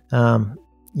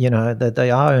 That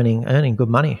they are earning good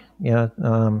money,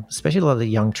 especially a lot of the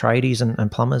young tradies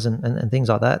and plumbers and things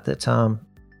like that,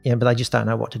 but they just don't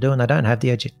know what to do, and they don't have the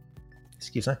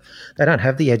they don't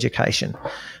have the education.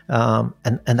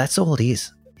 And that's all it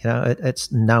is.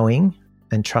 It's knowing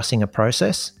and trusting a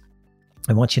process.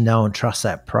 And once you know and trust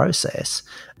that process,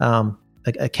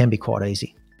 it can be quite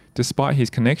easy. Despite his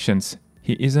connections,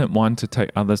 he isn't one to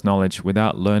take others' knowledge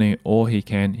without learning all he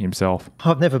can himself.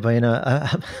 I've never been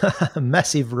a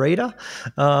massive reader,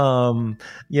 or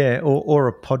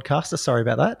a podcaster. Sorry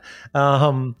about that.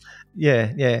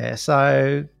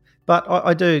 So, but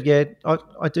I do.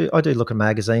 I do look at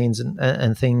magazines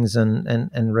and things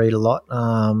and read a lot.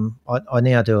 I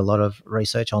now do a lot of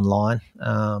research online.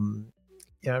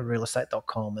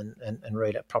 Realestate.com and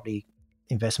read at property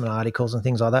investment articles and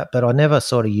things like that, but I never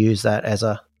sort of use that as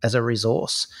a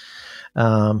resource.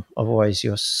 I've always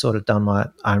just sort of done my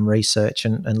own research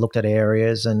and looked at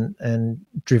areas and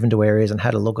driven to areas and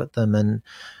had a look at them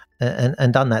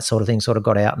and done that sort of thing, sort of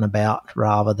got out and about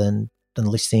rather than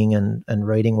listening and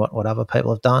reading what other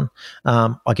people have done.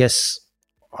 I guess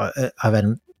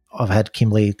I've had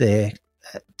Kimberley there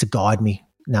to guide me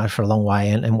now for a long way,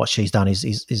 and what she's done is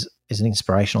an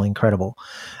inspirational, incredible.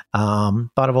 But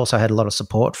I've also had a lot of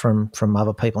support from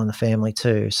other people in the family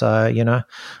too. So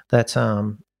that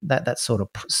sort of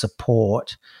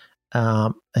support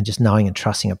and just knowing and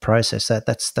trusting a process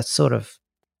that's sort of,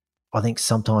 I think,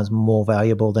 sometimes more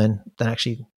valuable than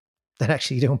actually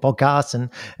doing podcasts and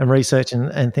research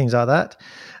and things like that.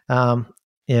 I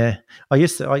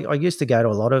used to go to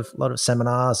a lot of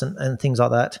seminars and things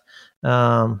like that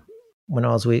when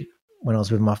I was with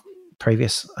my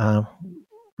previous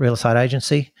real estate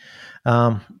agency,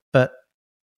 but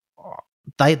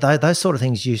those sort of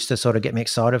things used to sort of get me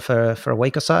excited for a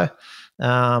week or so,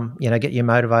 get you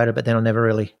motivated, but then I never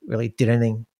really did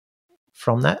anything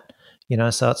from that,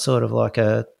 so it's sort of like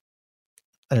an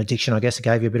addiction, I guess. It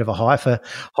gave you a bit of a high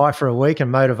for a week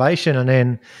and motivation, and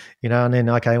then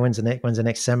okay, when's the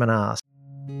next seminar?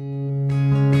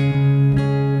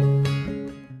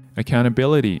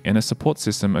 Accountability and a support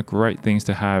system are great things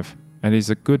to have, and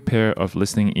is a good pair of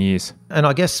listening ears. And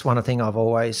I guess one thing I've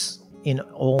always, in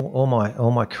all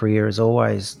my career, is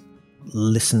always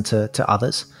listen to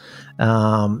others,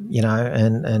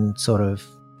 and sort of,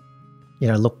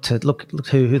 look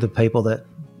who the people that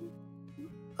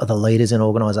are the leaders in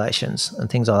organisations and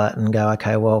things like that, and go,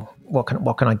 okay, well, what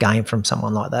can I gain from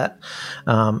someone like that,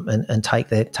 and take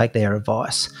their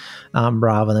advice,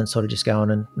 rather than sort of just going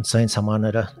and seeing someone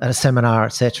at a seminar,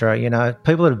 etc.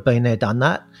 People that have been there, done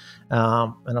that,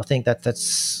 and I think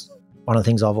that's one of the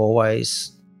things I've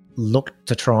always looked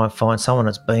to try and find someone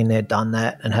that's been there, done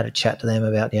that, and had a chat to them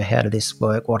about, how did this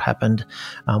work, what happened,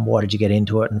 why did you get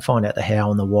into it, and find out the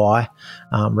how and the why,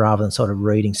 rather than sort of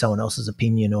reading someone else's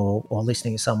opinion or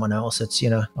listening to someone else. It's,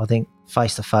 I think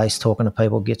face-to-face talking to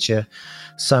people gets you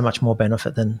so much more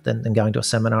benefit than going to a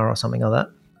seminar or something like that.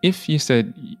 If you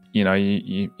said, you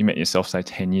met yourself, say,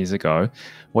 10 years ago,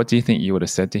 what do you think you would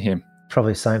have said to him?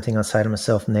 Probably the same thing I say to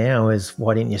myself now is,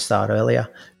 why didn't you start earlier?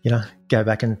 Go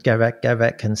back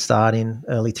and start in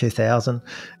early 2000,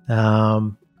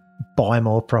 buy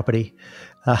more property,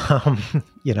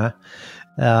 you know,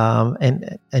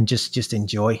 and just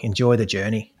enjoy the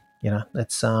journey. You know,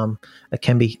 it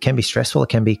can be stressful, it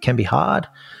can be hard,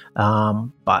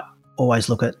 but always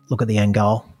look at the end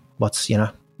goal. What's,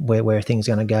 where things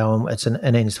are going to go, and it's an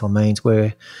ends to a means.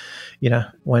 Where,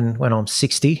 when I'm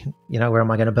 60, where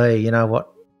am I going to be?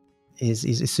 What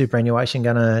is superannuation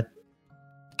going to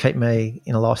keep me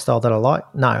in a lifestyle that I like?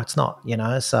 No, it's not.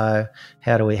 So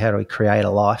how do we create a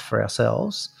life for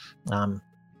ourselves,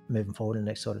 moving forward in the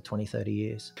next sort of 20, 30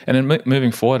 years. And then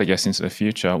moving forward, I guess, into the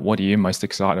future, what are you most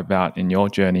excited about in your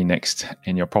journey next,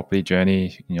 in your property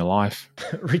journey, in your life?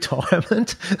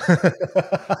 Retirement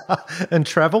and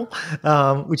travel,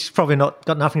 which is probably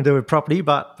got nothing to do with property,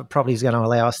 but property is going to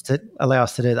allow us to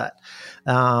do that.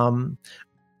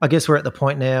 I guess we're at the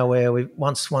point now where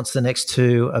once the next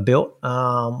two are built,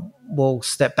 we'll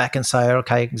step back and say,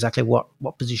 okay, exactly what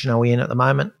position are we in at the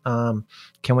moment?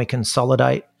 Can we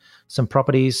consolidate some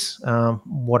properties?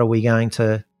 What are we going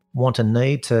to want and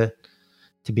need to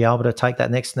be able to take that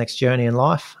next journey in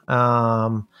life?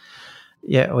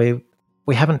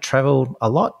 We haven't traveled a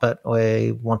lot, but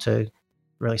we want to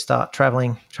really start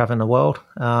traveling the world.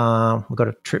 We've got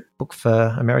a trip booked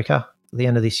for America at the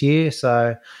end of this year,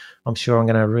 so I'm sure I'm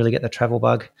going to really get the travel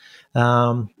bug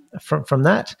from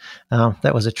that.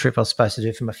 That was a trip I was supposed to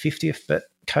do for my 50th, but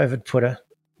COVID put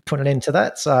an end to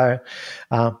that. So,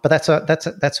 but that's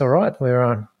all right.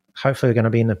 We're hopefully going to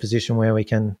be in a position where we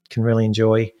can really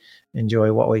enjoy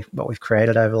what we've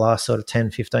created over the last sort of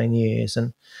 10, 15 years,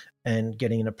 and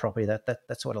getting in a property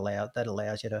that's what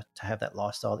allows you to have that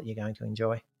lifestyle that you're going to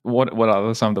enjoy. What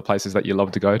are some of the places that you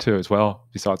love to go to as well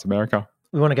besides America?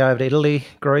 We want to go over to Italy,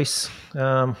 Greece.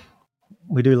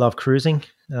 We do love cruising.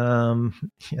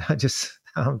 Just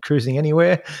cruising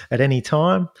anywhere at any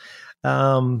time.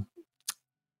 So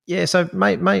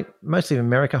mostly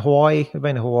America, Hawaii. We've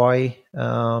been to Hawaii.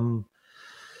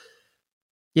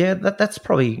 That's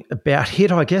probably about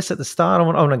it, I guess, at the start. I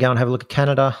want to go and have a look at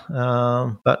Canada.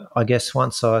 But I guess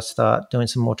once I start doing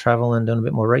some more travel and doing a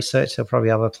bit more research, there'll probably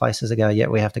be other places to go. Yeah,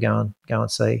 we have to go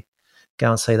and see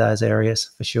those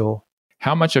areas for sure.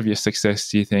 How much of your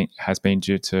success do you think has been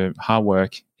due to hard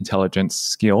work, intelligence,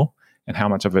 skill, and how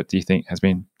much of it do you think has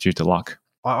been due to luck?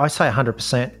 I say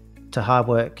 100% to hard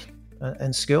work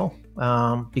and skill,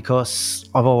 because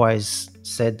I've always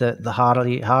said that the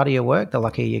harder you work, the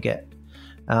luckier you get.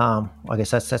 I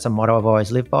guess that's a motto I've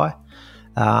always lived by.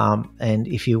 And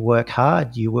if you work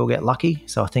hard, you will get lucky.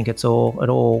 So I think it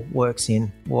all works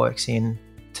into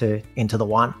the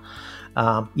one.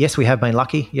 Yes, we have been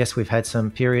lucky. Yes, we've had some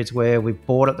periods where we've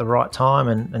bought at the right time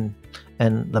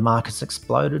and the market's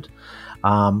exploded.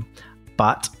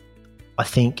 But I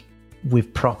think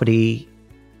with property,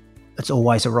 it's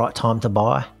always the right time to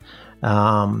buy,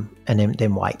 and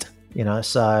then wait.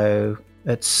 So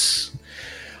it's,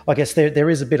 I guess there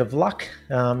is a bit of luck.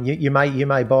 You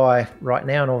may buy right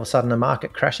now, and all of a sudden the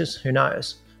market crashes. Who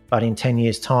knows? But in 10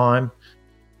 years' time,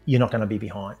 you're not going to be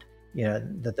behind.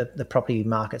 The property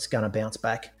market's going to bounce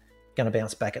back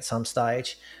at some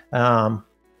stage. One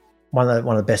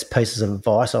of the best pieces of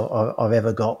advice I've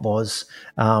ever got was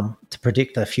to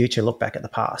predict the future, look back at the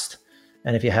past.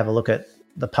 And if you have a look at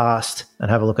the past and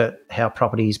have a look at how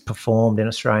properties performed in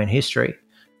Australian history,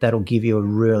 that'll give you a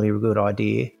really good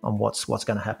idea on what's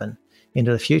going to happen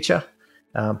into the future.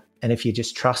 And if you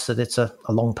just trust that it's a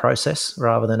long process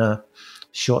rather than a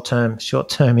short-term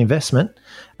investment,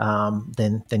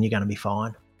 then you're going to be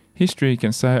fine. History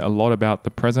can say a lot about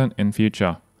the present and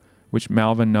future, which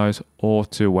Malvern knows all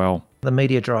too well. The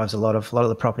media drives a lot of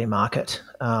the property market,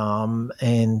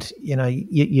 and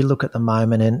you look at the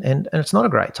moment, and it's not a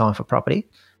great time for property.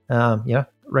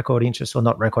 Record interest, or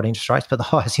not record interest rates, but the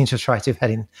highest interest rates we've had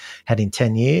in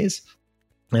 10 years.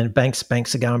 And banks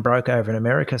are going broke over in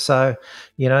America. So,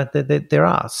 there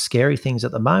are scary things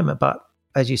at the moment. But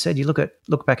as you said, you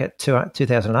look back at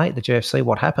 2008, the GFC,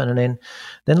 what happened, and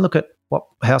then look at what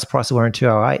house prices were in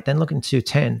 2008, then look in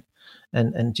 2010,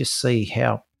 and just see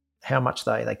how much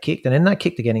they kicked. And then they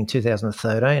kicked again in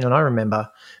 2013. And I remember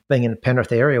being in the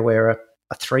Penrith area where a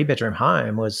 3-bedroom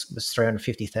home was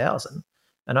 $350,000,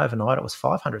 and overnight it was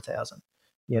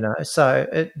 $500,000. So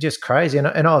it's just crazy. And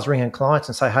I was ringing clients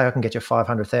and say, hey, I can get you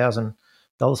 $500,000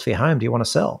 for your home. Do you want to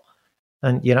sell?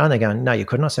 And, they're going, no, you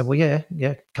couldn't. I said, well, yeah,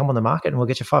 come on the market and we'll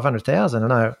get you $500,000.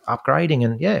 And I upgrading,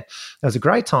 and it was a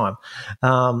great time.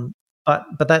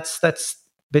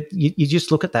 But you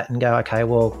just look at that and go, okay,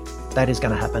 well, that is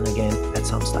going to happen again at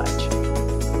some stage.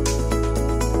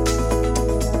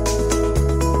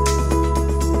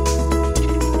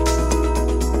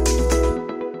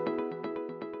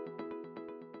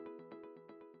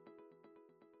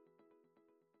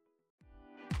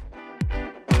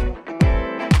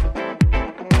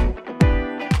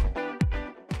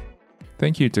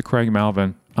 Thank you to Craig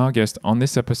Malvern, our guest on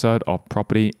this episode of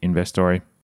Property Investory.